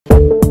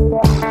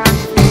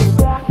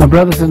My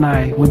brothers and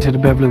I went to the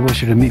Beverly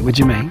Wilshire to meet with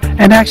Jermaine,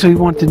 and actually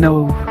wanted to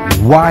know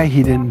why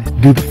he didn't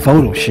do the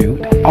photo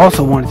shoot.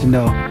 Also wanted to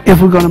know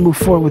if we're going to move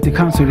forward with the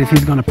concert, if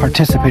he's going to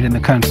participate in the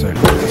concert.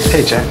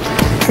 Hey, Jack.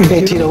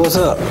 Hey, Tito, what's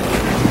up?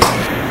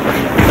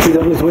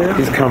 Tito was where?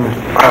 He's coming.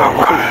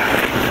 Oh,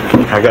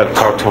 I got to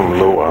talk to him a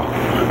little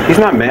while. He's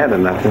not mad or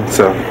nothing,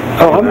 so.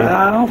 Oh,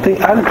 I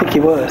didn't think he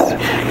was.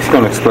 He's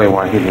going to explain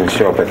why he didn't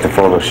show up at the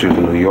photo shoot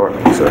in New York.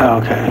 So. Oh,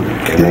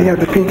 okay. Did he have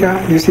the pink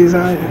eye? You see his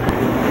eye?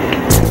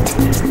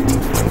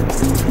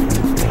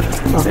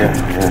 Okay.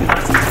 Yeah.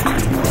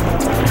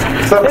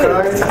 What's up,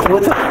 guys?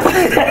 What's up?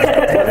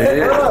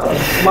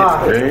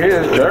 There he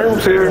is.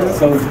 Germ's here.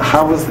 So,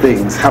 how was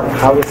things?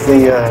 How was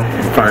the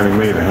Finally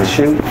made it.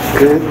 shoot?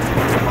 Good?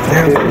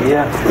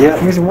 Yeah.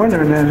 He's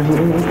wondering that.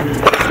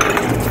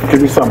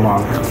 Give me some,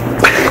 Mom.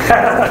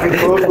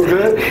 Both were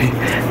good?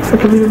 How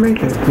come you didn't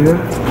make it?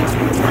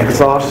 Yeah.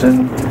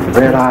 Exhaustion,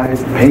 red eye,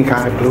 pink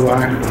eye, blue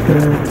eye,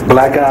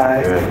 Black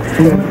eye.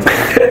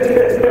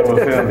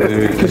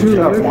 Did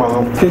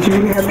you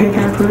really have pink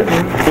eye for it?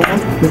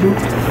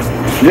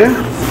 Yeah.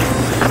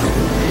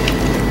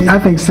 I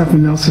think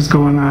something else is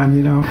going on,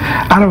 you know.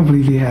 I don't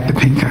believe he had the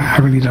pink eye. I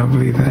really don't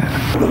believe that.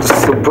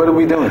 So what are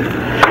we doing?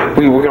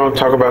 We're going to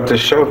talk about this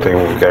show thing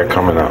we got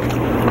coming up.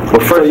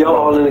 Well, first, y'all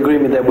all in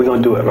agreement that we're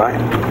going to do it, right?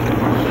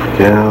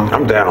 Yeah.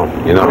 I'm down.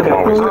 You know, I'm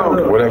always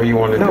down. Whatever you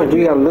want to No, do.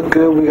 we gotta look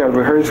good, we gotta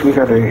rehearse, we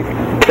gotta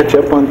catch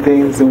up on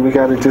things, and we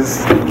gotta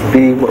just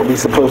be what we're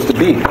supposed to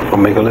be. We'll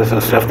make a list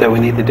of stuff that we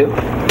need to do.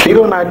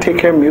 Tito and I take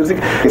care of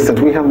music. Since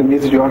we handle the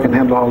music, y'all can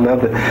handle all the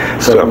other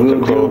Stuff, stuff. We'll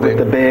the deal with clothing.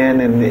 the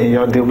band, and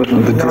y'all deal with the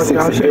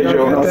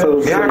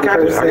visual. Yeah, I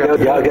got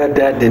it. Y'all got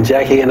that, then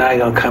Jackie and I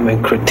going to come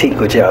and critique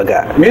what y'all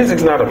got.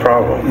 Music's not a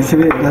problem. You see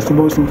that? That's the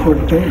most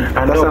important thing.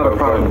 I That's know, not a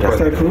problem. That's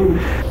that groove.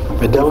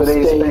 But don't If it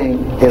ain't stay, Spain,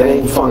 it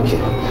ain't funky.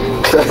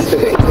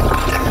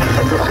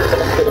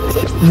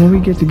 When we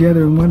get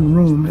together in one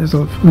room,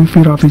 we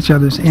feed off each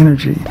other's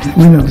energy.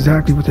 We know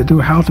exactly what to do,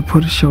 how to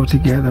put a show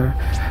together,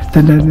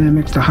 the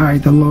dynamics, the high,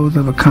 the lows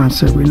of a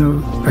concert. We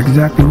know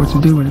exactly what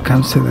to do when it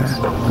comes to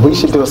that. We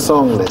should do a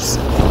song list,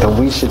 and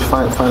we should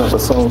find out the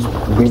songs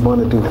we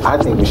want to do. I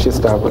think we should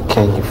start with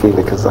Can You Feel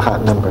It, because it's a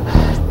hot number.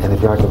 And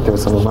if y'all can throw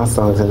some of my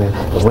songs in there,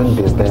 it wouldn't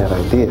be a bad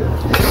idea.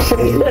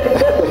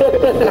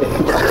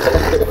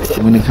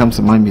 When it comes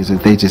to my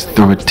music, they just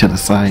throw it to the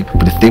side.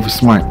 But if they were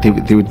smart, they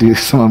would do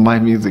some of my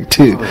music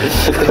too.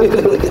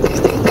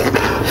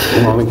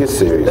 Come on, we get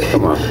serious.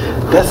 Come on.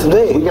 that's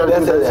it. We gotta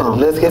do that song.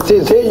 Let's get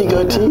serious. There you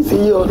go,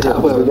 TC, you on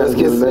top of it. Let's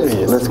get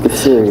serious. Let's get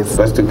serious.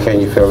 Let's do Can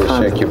You Feel It,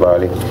 Shake Your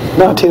Body.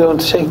 No, Tito,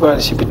 don't shake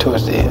body should be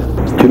towards the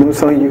end. You know what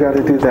song you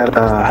gotta do that?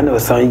 I know a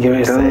song you get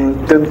ready to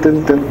sing.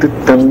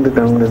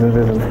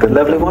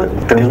 Lovely one?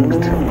 Lovely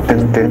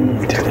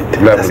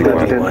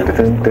Lovely one. one.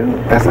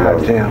 That's a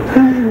hot jam.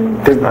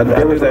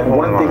 There was that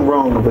one thing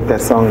wrong with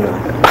that song though.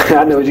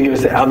 I know what you're going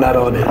to say. I'm not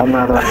on it. I'm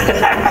not on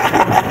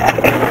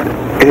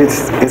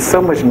It's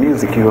so much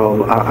music, you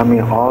all. I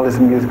mean, all this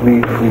music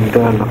we've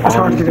done. It's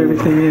hard to get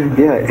everything in.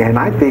 Yeah, and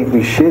I think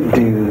we should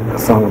do a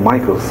song of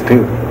Michael's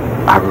too.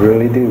 I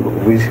really do.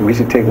 We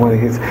should take one of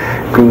his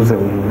grooves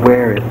and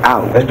wear it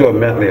out. Let's do a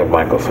medley of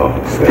Michael's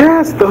songs.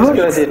 Yes, the hook.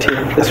 That's good idea,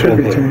 Tito. That's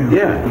really good.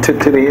 Yeah, To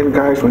the end,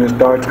 guys, when it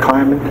starts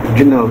climbing,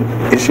 you know,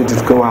 it should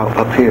just go out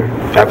up here.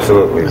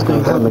 absolutely.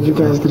 When you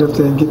guys get up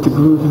there and get the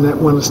groove and not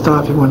want to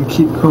stop, you want to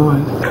keep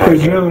going. The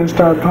adrenaline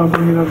start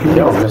pumping, you know.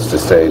 Y'all missed the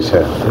stage,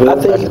 huh?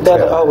 I think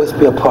that'll always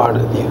be a part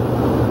of you.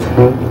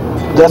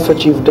 That's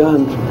what you've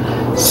done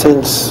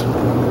since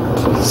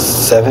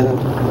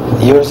 7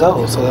 years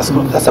old, so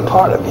that's a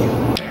part of you.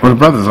 Well, the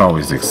brother's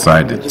always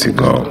excited to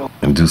go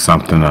and do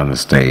something on the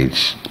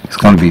stage. It's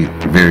going to be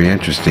very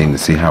interesting to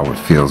see how it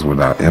feels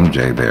without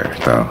MJ there,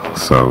 though.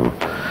 So,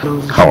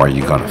 how are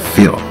you going to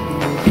feel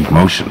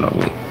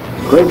emotionally?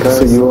 Great, guys.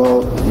 So you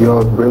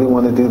all really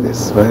want to do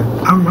this, right?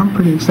 I'm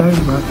pretty excited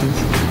about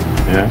this.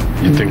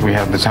 Yeah? You think we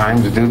have the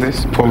time to do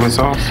this? Pull this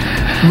off?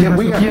 Yeah,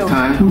 we got the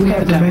time. We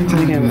got the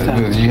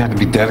time. You have to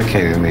be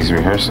dedicated in these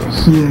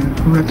rehearsals. Yeah,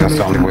 we got That's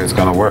the only way it's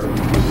going to work.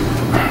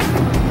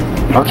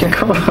 Okay,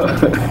 come on.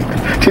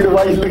 Tito,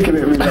 why are you looking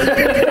at me like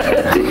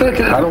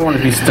that? I don't want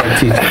to be stuck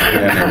teaching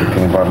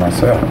everything by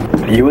myself.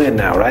 You in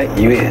now, right?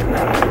 You in.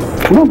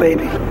 Come on,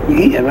 baby.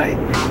 You in, right?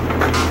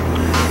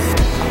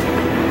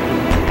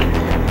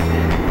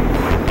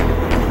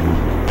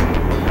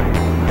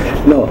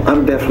 No,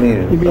 I'm definitely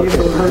in. You be able to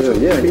rehearse?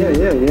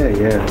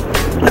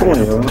 Yeah. Come on,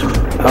 y'all.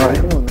 All right.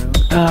 Come on,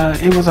 man.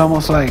 It was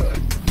almost like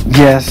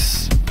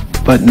yes,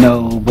 but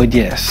no, but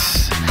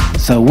yes.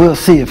 So we'll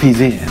see if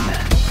he's in.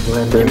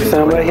 Give me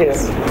some right here.